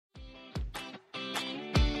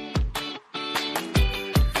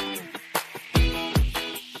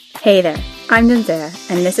Hey there, I'm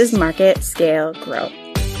Danzea, and this is Market, Scale, Grow,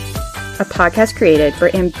 a podcast created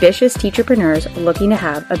for ambitious teacherpreneurs looking to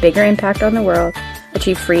have a bigger impact on the world,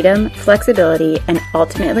 achieve freedom, flexibility, and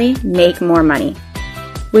ultimately make more money.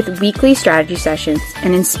 With weekly strategy sessions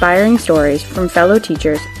and inspiring stories from fellow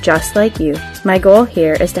teachers just like you, my goal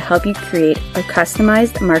here is to help you create a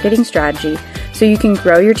customized marketing strategy so you can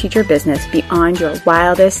grow your teacher business beyond your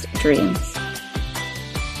wildest dreams.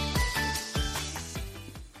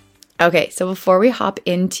 Okay, so before we hop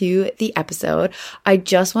into the episode, I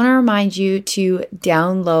just want to remind you to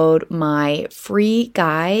download my free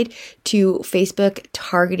guide to Facebook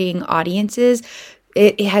targeting audiences.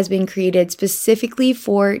 It has been created specifically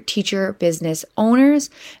for teacher business owners,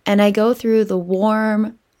 and I go through the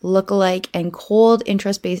warm, lookalike, and cold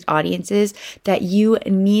interest-based audiences that you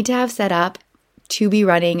need to have set up to be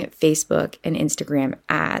running Facebook and Instagram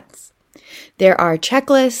ads. There are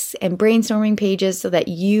checklists and brainstorming pages so that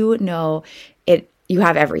you know you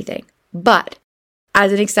have everything. But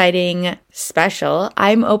as an exciting special,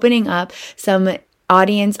 I'm opening up some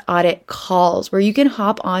audience audit calls where you can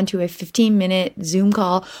hop onto a 15-minute Zoom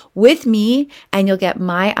call with me and you'll get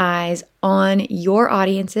my eyes on your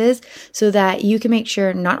audiences so that you can make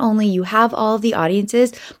sure not only you have all of the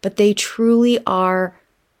audiences, but they truly are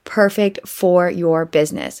perfect for your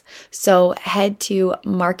business. So head to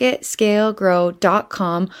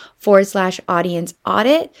marketscalegrow.com/audience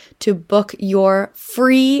audit to book your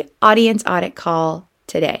free audience audit call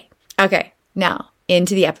today. Okay, now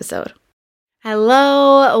into the episode.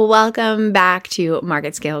 Hello, welcome back to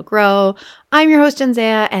Market Scale Grow. I'm your host,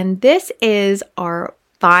 Danzea, and this is our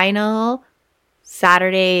final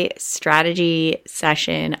Saturday strategy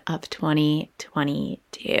session of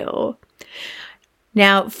 2022.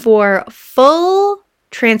 Now, for full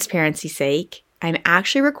transparency's sake, I'm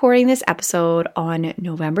actually recording this episode on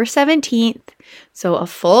November 17th, so a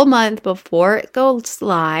full month before it goes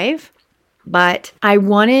live, but I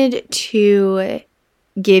wanted to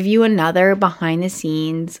give you another behind the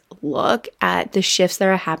scenes look at the shifts that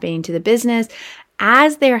are happening to the business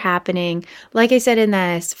as they're happening. Like I said in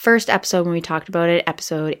this first episode when we talked about it,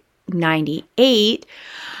 episode 98,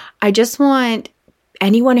 I just want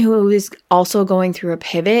anyone who is also going through a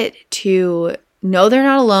pivot to know they're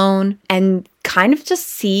not alone and kind of just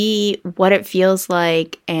see what it feels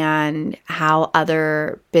like and how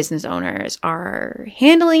other business owners are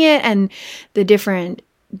handling it and the different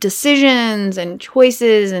decisions and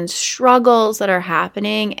choices and struggles that are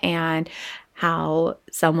happening and how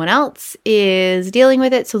someone else is dealing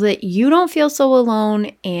with it so that you don't feel so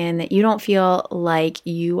alone and that you don't feel like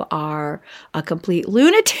you are a complete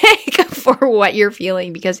lunatic for what you're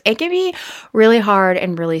feeling, because it can be really hard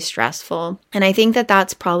and really stressful. And I think that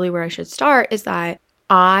that's probably where I should start, is that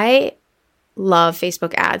I love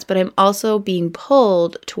Facebook ads, but I'm also being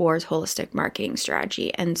pulled towards holistic marketing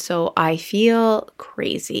strategy. And so I feel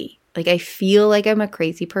crazy. Like, I feel like I'm a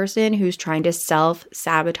crazy person who's trying to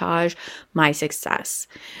self-sabotage my success.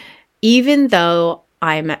 Even though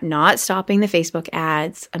I'm not stopping the Facebook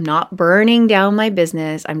ads, I'm not burning down my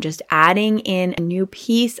business, I'm just adding in a new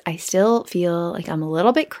piece, I still feel like I'm a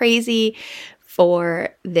little bit crazy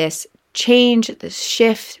for this change, this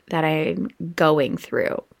shift that I'm going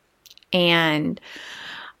through. And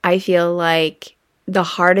I feel like the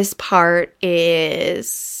hardest part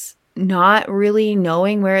is not really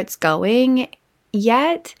knowing where it's going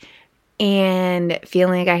yet and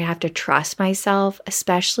feeling like I have to trust myself,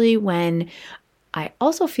 especially when I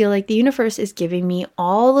also feel like the universe is giving me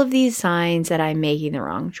all of these signs that I'm making the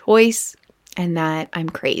wrong choice and that I'm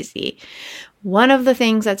crazy. One of the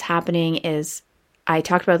things that's happening is, I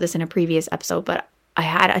talked about this in a previous episode, but I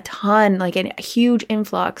had a ton, like a huge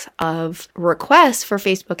influx of requests for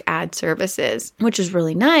Facebook ad services, which is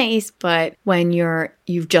really nice. But when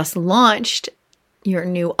you've just launched your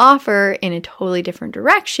new offer in a totally different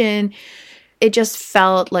direction, it just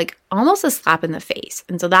felt like almost a slap in the face.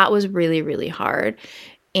 And so that was really, really hard.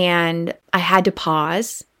 And I had to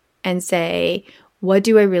pause and say, what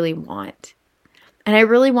do I really want? And I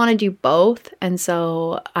really want to do both. And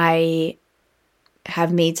so I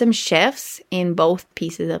have made some shifts in both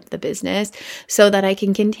pieces of the business so that I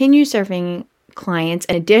can continue serving clients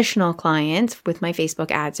and additional clients with my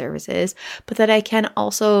Facebook ad services, but that I can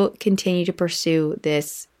also continue to pursue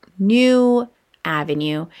this new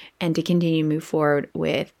avenue and to continue to move forward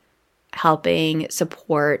with helping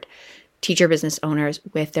support teacher business owners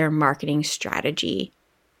with their marketing strategy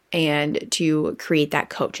and to create that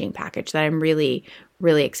coaching package that I'm really,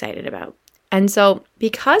 really excited about. And so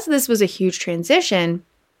because this was a huge transition,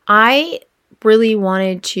 I really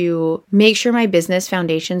wanted to make sure my business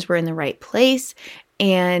foundations were in the right place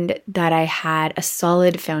and that I had a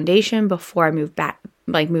solid foundation before I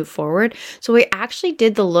move forward. So I actually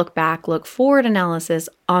did the look back, look forward analysis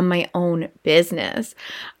on my own business.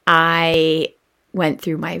 I went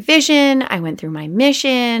through my vision, I went through my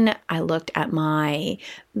mission, I looked at my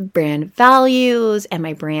brand values and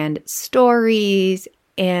my brand stories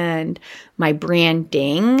and my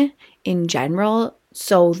branding in general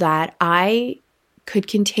so that I could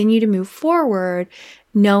continue to move forward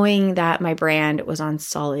knowing that my brand was on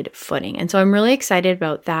solid footing. And so I'm really excited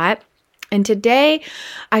about that. And today,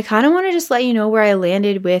 I kind of want to just let you know where I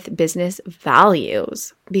landed with business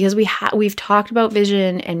values, because we've talked about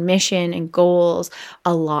vision and mission and goals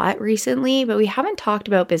a lot recently, but we haven't talked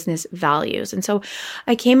about business values. And so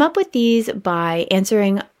I came up with these by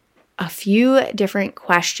answering a few different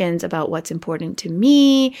questions about what's important to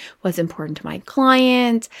me, what's important to my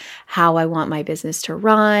clients, how I want my business to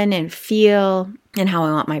run and feel, and how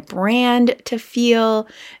I want my brand to feel,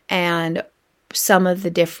 and some of the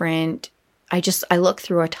different I look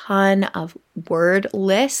through a ton of word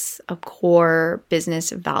lists of core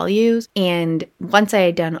business values. And once I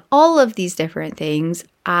had done all of these different things,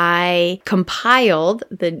 I compiled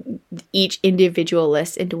each individual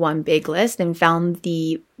list into one big list and found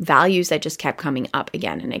the values that just kept coming up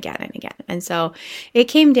again and again and again. And so it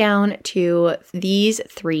came down to these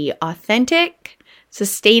 3: authentic,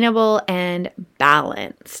 sustainable, and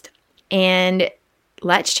balanced. And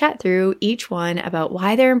let's chat through each one about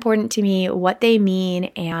why they're important to me, what they mean,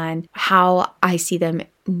 and how I see them,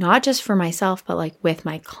 not just for myself, but like with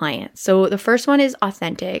my clients. So the first one is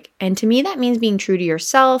authentic. And to me, that means being true to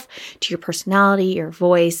yourself, to your personality, your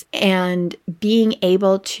voice, and being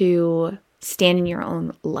able to stand in your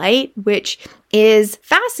own light, which is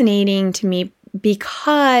fascinating to me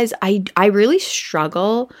because I really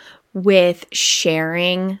struggle with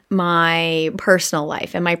sharing my personal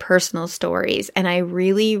life and my personal stories. And I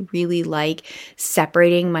really, really like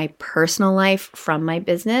separating my personal life from my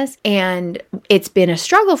business. And it's been a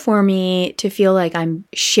struggle for me to feel like I'm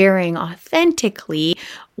sharing authentically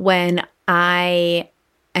when I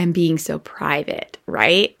am being so private,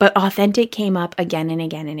 right? But authentic came up again and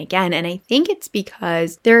again and again. And I think it's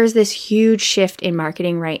because there's this huge shift in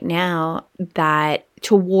marketing right now that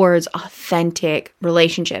towards authentic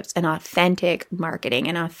relationships and authentic marketing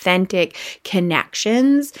and authentic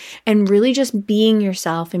connections, and really just being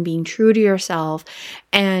yourself and being true to yourself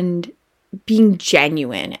and being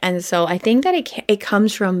genuine. And so I think that it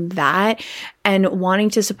comes from that and wanting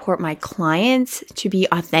to support my clients to be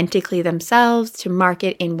authentically themselves, to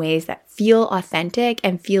market in ways that feel authentic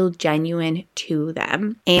and feel genuine to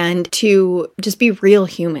them, and to just be real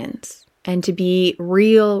humans. And to be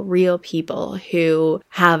real people who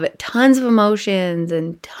have tons of emotions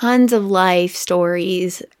and tons of life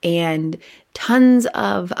stories and tons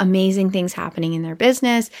of amazing things happening in their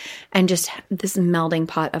business, and just this melding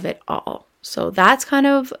pot of it all. So that's kind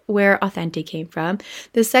of where authentic came from.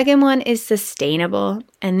 The second one is sustainable.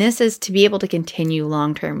 And this is to be able to continue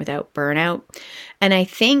long-term without burnout. And I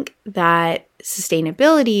think that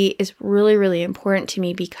sustainability is really, really important to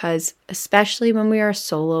me because especially when we are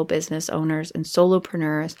solo business owners and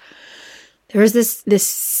solopreneurs, there's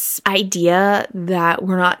this idea that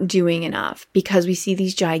we're not doing enough because we see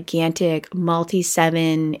these gigantic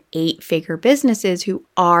multi-7, 8-figure businesses who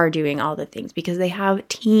are doing all the things because they have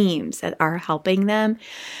teams that are helping them.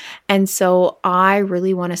 And so I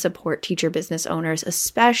really want to support teacher business owners,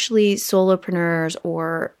 especially solopreneurs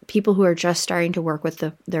or people who are just starting to work with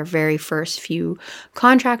their very first few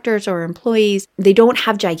contractors or employees. They don't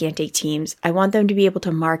have gigantic teams. I want them to be able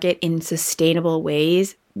to market in sustainable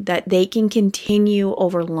ways that they can continue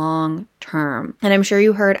over long term. And I'm sure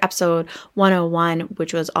you heard episode 101,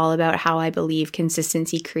 which was all about how I believe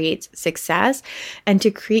consistency creates success. And to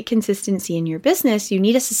create consistency in your business, you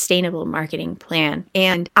need a sustainable marketing plan.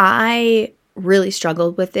 And I really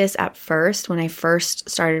struggled with this at first when I first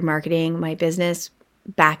started marketing my business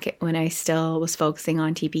back when I still was focusing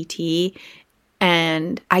on TPT.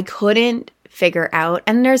 And I couldn't figure out,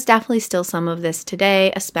 and there's definitely still some of this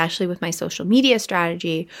today, especially with my social media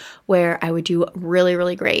strategy, where I would do really,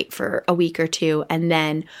 really great for a week or two, and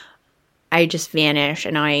then I just vanish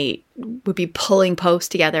and I would be pulling posts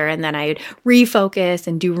together, and then I'd refocus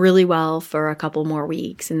and do really well for a couple more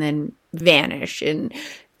weeks and then vanish. And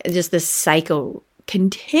just this cycle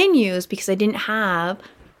continues because I didn't have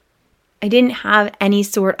any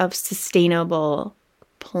sort of sustainable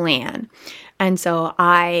plan. And so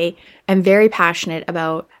I am very passionate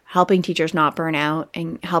about helping teachers not burn out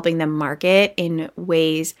and helping them market in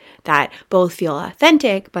ways that both feel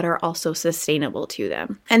authentic but are also sustainable to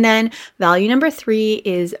them. And then value number 3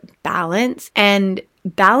 is balance. And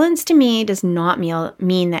balance to me does not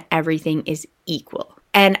mean that everything is equal.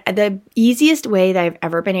 And the easiest way that I've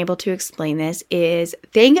ever been able to explain this is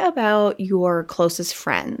think about your closest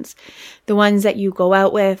friends, the ones that you go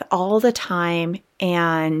out with all the time,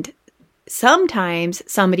 and sometimes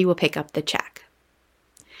somebody will pick up the check.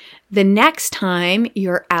 The next time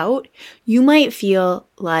you're out, you might feel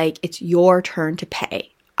like it's your turn to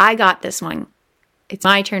pay. I got this one. It's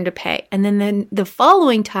my turn to pay. And then the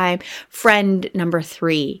following time, friend number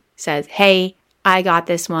 3 says, hey, I got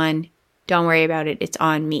this one. Don't worry about it. It's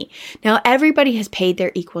on me. Now, everybody has paid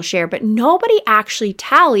their equal share, but nobody actually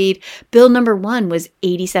tallied. Bill number 1 was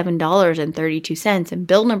 $87.32, and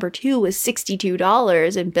bill number 2 was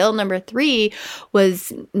 $62, and bill number 3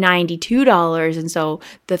 was $92. And so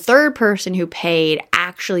the third person who paid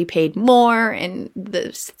actually paid more, and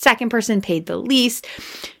the second person paid the least.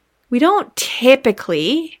 We don't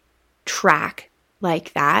typically track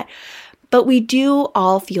like that, but we do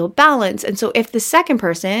all feel balanced. And so if the second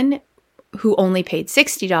person who only paid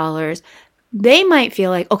 $60, they might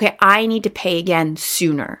feel like, okay, I need to pay again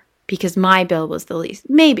sooner because my bill was the least.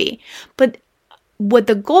 Maybe. But what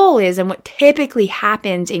the goal is, and what typically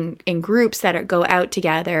happens in groups that go out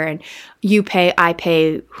together and you pay, I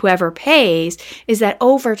pay, whoever pays, is that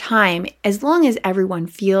over time, as long as everyone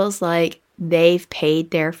feels like they've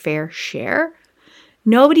paid their fair share,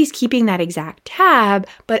 nobody's keeping that exact tab,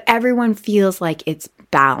 but everyone feels like it's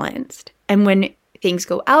balanced. And when things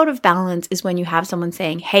go out of balance is when you have someone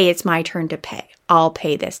saying, hey, it's my turn to pay. I'll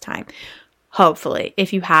pay this time. Hopefully,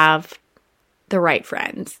 if you have the right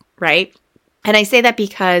friends, right? And I say that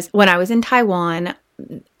because when I was in Taiwan,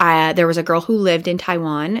 there was a girl who lived in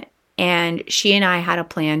Taiwan, and she and I had a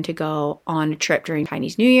plan to go on a trip during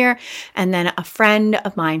Chinese New Year. And then a friend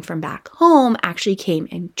of mine from back home actually came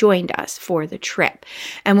and joined us for the trip.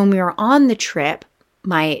 And when we were on the trip,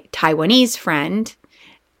 my Taiwanese friend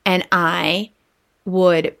and I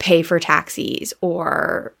would pay for taxis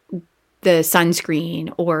or the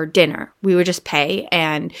sunscreen or dinner. We would just pay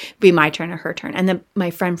and be my turn or her turn. And then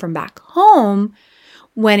my friend from back home,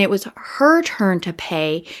 when it was her turn to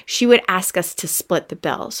pay, she would ask us to split the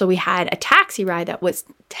bill. So we had a taxi ride that was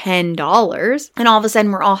 $10, and all of a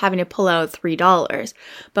sudden we're all having to pull out $3.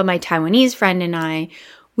 But my Taiwanese friend and I,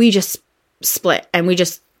 we just split, and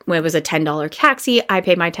it was a $10 taxi. I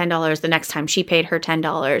paid my $10. The next time she paid her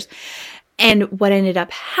 $10. And what ended up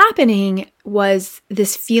happening was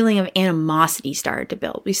this feeling of animosity started to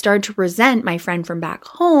build. We started to resent my friend from back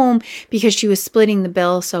home because she was splitting the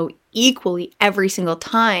bill so equally every single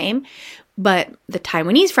time. But the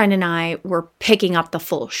Taiwanese friend and I were picking up the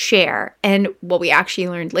full share. And what we actually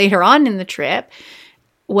learned later on in the trip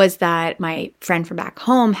was that my friend from back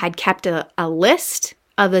home had kept a list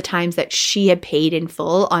of the times that she had paid in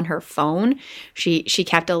full on her phone. She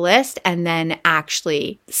kept a list and then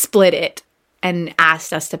actually split it and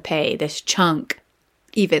asked us to pay this chunk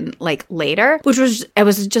even like later, it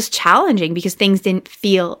was just challenging because things didn't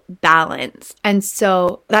feel balanced. And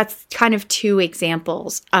so that's kind of 2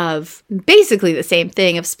 examples of basically the same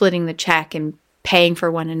thing of splitting the check and paying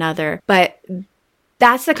for one another. But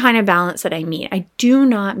that's the kind of balance that I mean. I do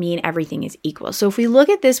not mean everything is equal. So if we look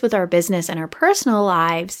at this with our business and our personal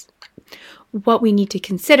lives, what we need to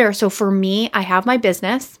consider. So for me, I have my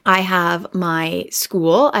business. I have my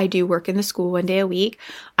school. I do work in the school 1 day a week.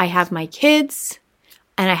 I have my kids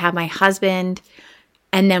and I have my husband.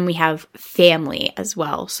 And then we have family as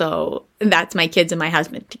well. So that's my kids and my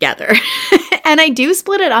husband together. And I do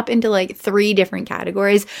split it up into like 3 different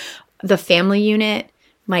categories: the family unit,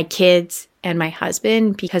 my kids, and my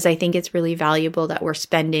husband, because I think it's really valuable that we're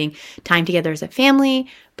spending time together as a family,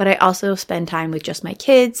 but I also spend time with just my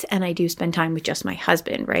kids, and I do spend time with just my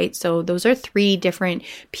husband, right? So those are 3 different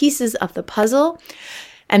pieces of the puzzle.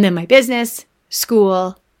 And then my business,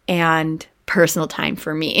 school, and personal time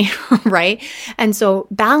for me, right? And so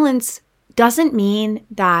balance doesn't mean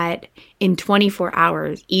that in 24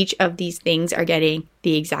 hours, each of these things are getting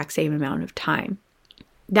the exact same amount of time.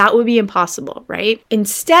 That would be impossible, right?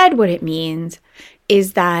 Instead, what it means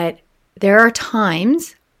is that there are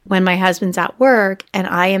times when my husband's at work and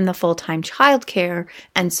I am the full-time childcare,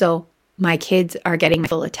 and so my kids are getting my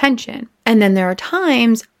full attention. And then there are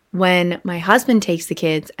times when my husband takes the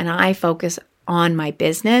kids and I focus on my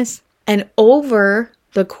business. And over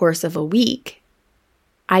the course of a week,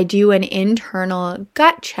 I do an internal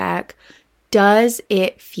gut check. Does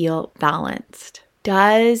it feel balanced?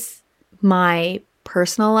 Does my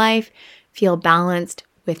personal life feel balanced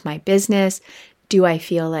with my business? Do I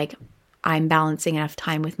feel like I'm balancing enough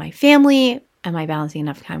time with my family? Am I balancing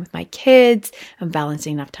enough time with my kids? Am I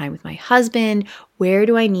balancing enough time with my husband? Where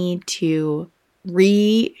do I need to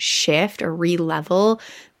reshift or re-level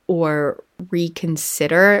or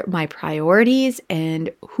reconsider my priorities and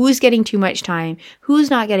who's getting too much time, who's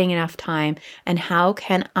not getting enough time, and how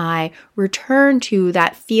can I return to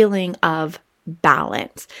that feeling of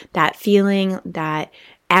balance, that feeling that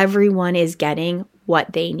everyone is getting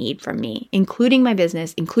what they need from me, including my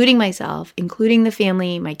business, including myself, including the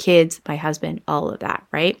family, my kids, my husband, all of that,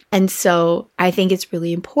 right? And so I think it's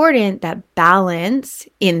really important that balance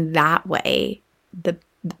in that way, the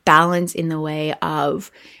balance in the way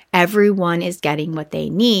of everyone is getting what they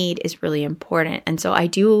need is really important. And so I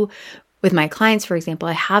do with my clients, for example,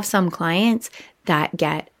 I have some clients that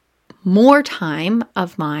get more time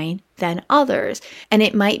of mine than others. And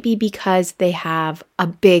it might be because they have a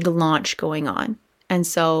big launch going on. And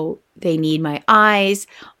so they need my eyes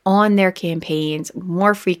on their campaigns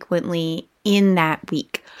more frequently in that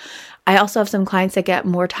week. I also have some clients that get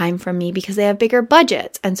more time from me because they have bigger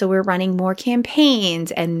budgets. And so we're running more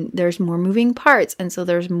campaigns and there's more moving parts. And so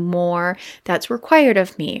there's more that's required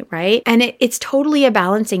of me, right? And it's totally a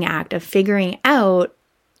balancing act of figuring out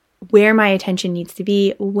where my attention needs to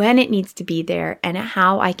be, when it needs to be there, and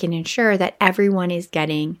how I can ensure that everyone is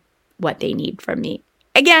getting what they need from me.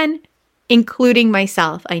 Again, including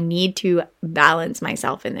myself. I need to balance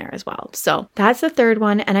myself in there as well. So that's the third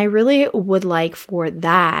one. And I really would like for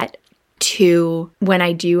that to, when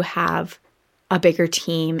I do have a bigger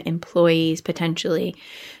team, employees potentially,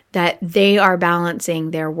 that they are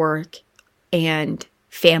balancing their work and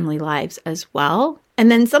family lives as well. And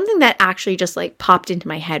then something that actually just like popped into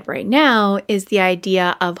my head right now is the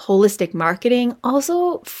idea of holistic marketing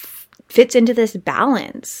also fits into this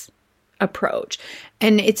balance approach.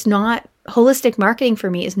 And it's not, holistic marketing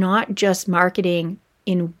for me is not just marketing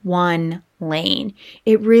in one lane.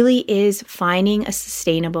 It really is finding a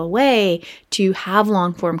sustainable way to have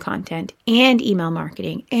long form content and email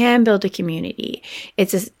marketing and build a community.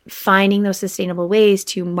 It's finding those sustainable ways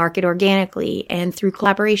to market organically and through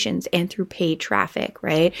collaborations and through paid traffic,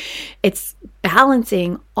 right? It's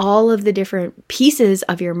balancing all of the different pieces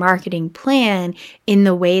of your marketing plan in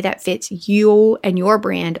the way that fits you and your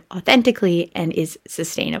brand authentically and is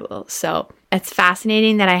sustainable. So it's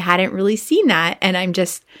fascinating that I hadn't really seen that. And I'm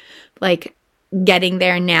just like getting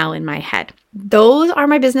there now in my head. Those are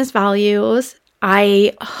my business values.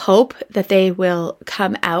 I hope that they will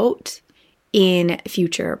come out in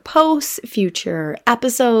future posts, future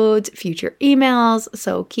episodes, future emails.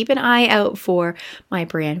 So keep an eye out for my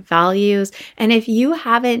brand values. And if you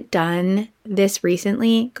haven't done this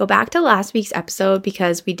recently, go back to last week's episode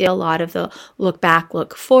because we did a lot of the look back,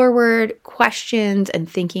 look forward questions and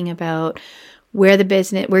thinking about where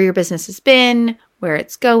your business has been, where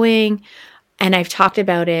it's going. And I've talked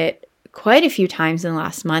about it quite a few times in the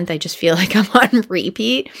last month. I just feel like I'm on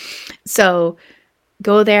repeat. So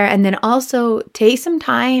go there and then also take some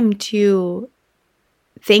time to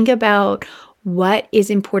think about what is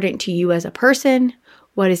important to you as a person,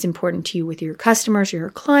 what is important to you with your customers or your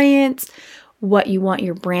clients, what you want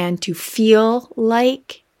your brand to feel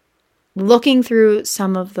like. Looking through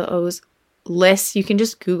some of those lists, you can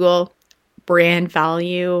just Google brand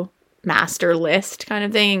value master list kind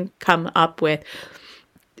of thing, come up with,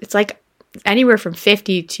 it's like anywhere from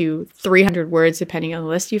 50 to 300 words, depending on the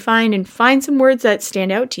list you find, and find some words that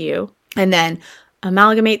stand out to you. And then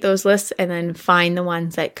amalgamate those lists and then find the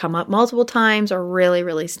ones that come up multiple times or really,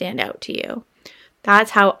 really stand out to you. That's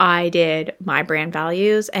how I did my brand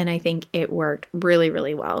values. And I think it worked really,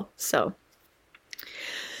 really well. So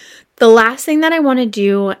the last thing that I want to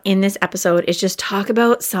do in this episode is just talk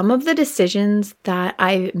about some of the decisions that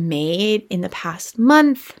I've made in the past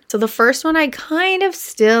month. So the first one I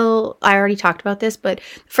already talked about this, but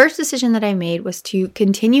the first decision that I made was to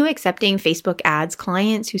continue accepting Facebook ads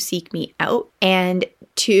clients who seek me out and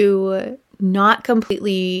to not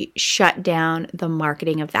completely shut down the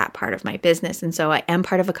marketing of that part of my business. And so I am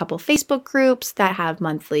part of a couple Facebook groups that have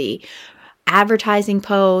monthly advertising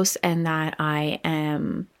posts and that I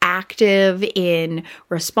am active in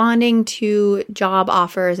responding to job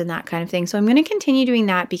offers and that kind of thing. So I'm going to continue doing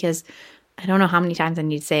that because I don't know how many times I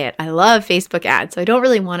need to say it. I love Facebook ads, so I don't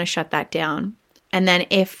really want to shut that down. And then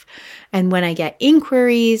when I get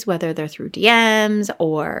inquiries, whether they're through DMs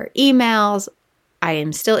or emails, I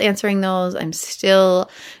am still answering those. I'm still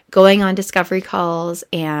going on discovery calls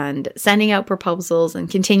and sending out proposals and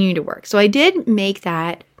continuing to work. So I did make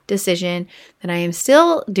that decision that I am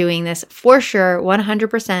still doing this for sure,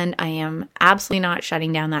 100%. I am absolutely not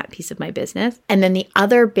shutting down that piece of my business. And then the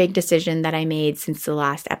other big decision that I made since the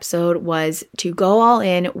last episode was to go all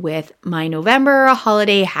in with my November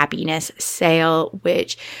holiday happiness sale,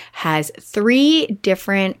 which has 3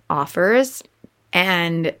 different offers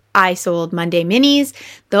and I sold Monday Minis.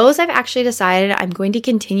 Those I've actually decided I'm going to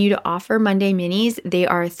continue to offer Monday Minis. They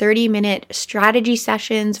are 30-minute strategy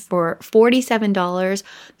sessions for $47.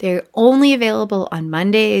 They're only available on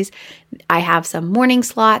Mondays. I have some morning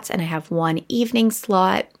slots and I have one evening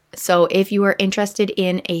slot. So if you are interested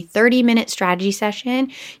in a 30-minute strategy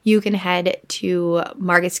session, you can head to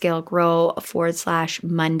Market Scale Grow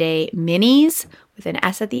 /Monday Minis with an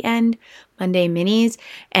S at the end, Monday Minis,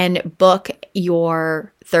 and book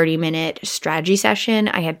your 30-minute strategy session.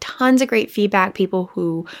 I had tons of great feedback, people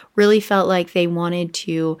who really felt like they wanted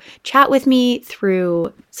to chat with me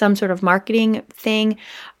through some sort of marketing thing,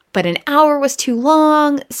 but an hour was too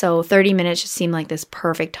long. So 30 minutes just seemed like this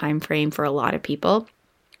perfect time frame for a lot of people.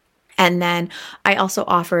 And then I also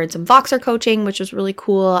offered some Voxer coaching, which was really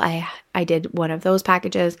cool. I did one of those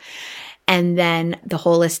packages. And then the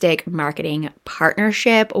Holistic Marketing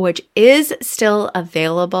Partnership, which is still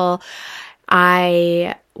available.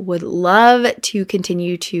 I would love to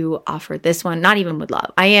continue to offer this one. Not even would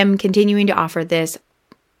love. I am continuing to offer this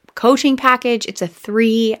coaching package. It's a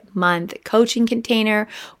 3-month coaching container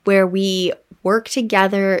where we work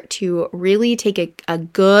together to really take a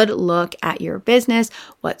good look at your business,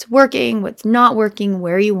 what's working, what's not working,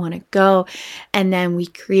 where you want to go. And then we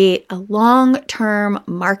create a long-term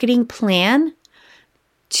marketing plan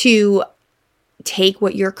to take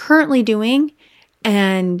what you're currently doing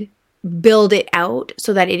and build it out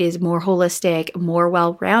so that it is more holistic, more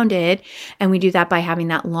well-rounded. And we do that by having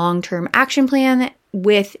that long-term action plan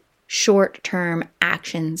with short-term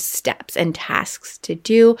action steps and tasks to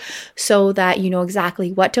do so that you know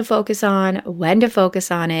exactly what to focus on, when to focus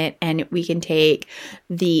on it, and we can take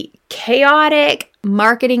the chaotic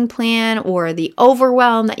marketing plan or the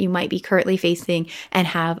overwhelm that you might be currently facing and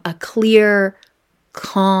have a clear,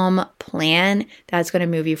 calm plan that's going to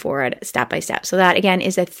move you forward step by step. So that again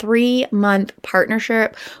is a 3-month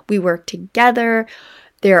partnership. We work together.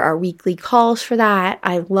 There are weekly calls for that.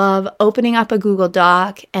 I love opening up a Google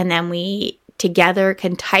Doc and then we together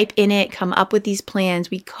can type in it, come up with these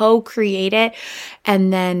plans. We co-create it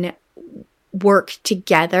and then work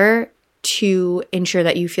together to ensure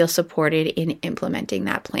that you feel supported in implementing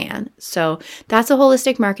that plan. So that's a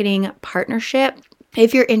Holistic Marketing Partnership.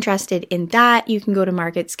 If you're interested in that, you can go to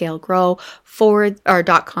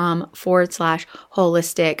marketscalegrow.com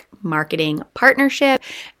 /holistic marketing partnership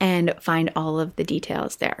and find all of the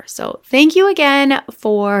details there. So thank you again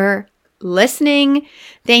for listening.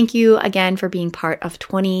 Thank you again for being part of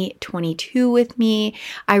 2022 with me.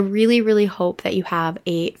 I really, really hope that you have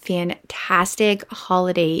a fantastic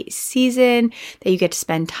holiday season, that you get to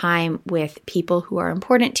spend time with people who are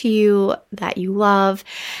important to you, that you love,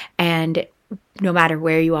 and no matter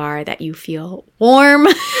where you are, that you feel warm.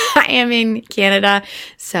 I am in Canada,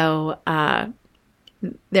 so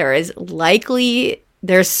there's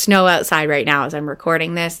snow outside right now as I'm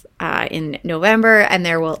recording this in November, and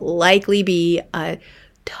there will likely be a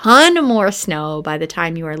ton more snow by the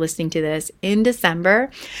time you are listening to this in December.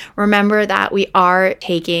 Remember that we are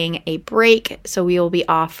taking a break, so we will be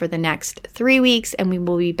off for the next 3 weeks, and we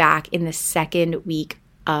will be back in the second week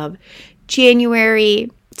of January.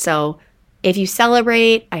 So if you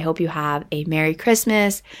celebrate, I hope you have a Merry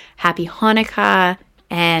Christmas, Happy Hanukkah,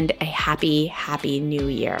 and a happy, happy New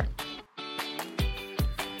Year.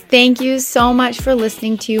 Thank you so much for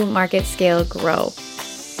listening to Market Scale Grow.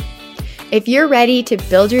 If you're ready to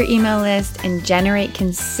build your email list and generate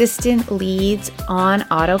consistent leads on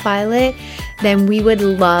autopilot, then we would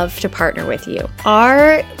love to partner with you.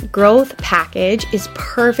 Our growth package is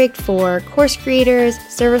perfect for course creators,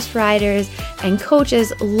 service providers, and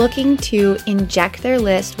coaches looking to inject their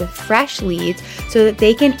list with fresh leads so that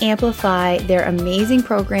they can amplify their amazing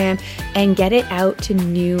program and get it out to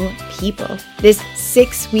new people. This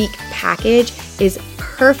 6-week package is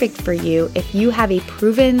perfect for you if you have a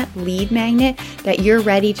proven lead magnet that you're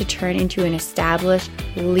ready to turn into an established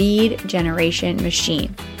lead generation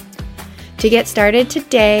machine. To get started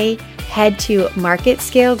today, head to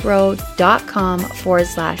marketscalegrow.com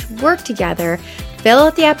 /work together, fill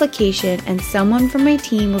out the application, and someone from my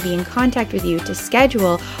team will be in contact with you to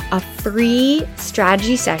schedule a free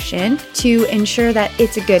strategy session to ensure that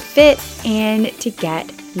it's a good fit and to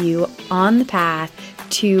get you on the path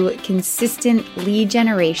to consistent lead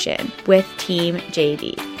generation with Team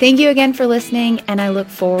JD. Thank you again for listening, and I look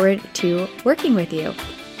forward to working with you.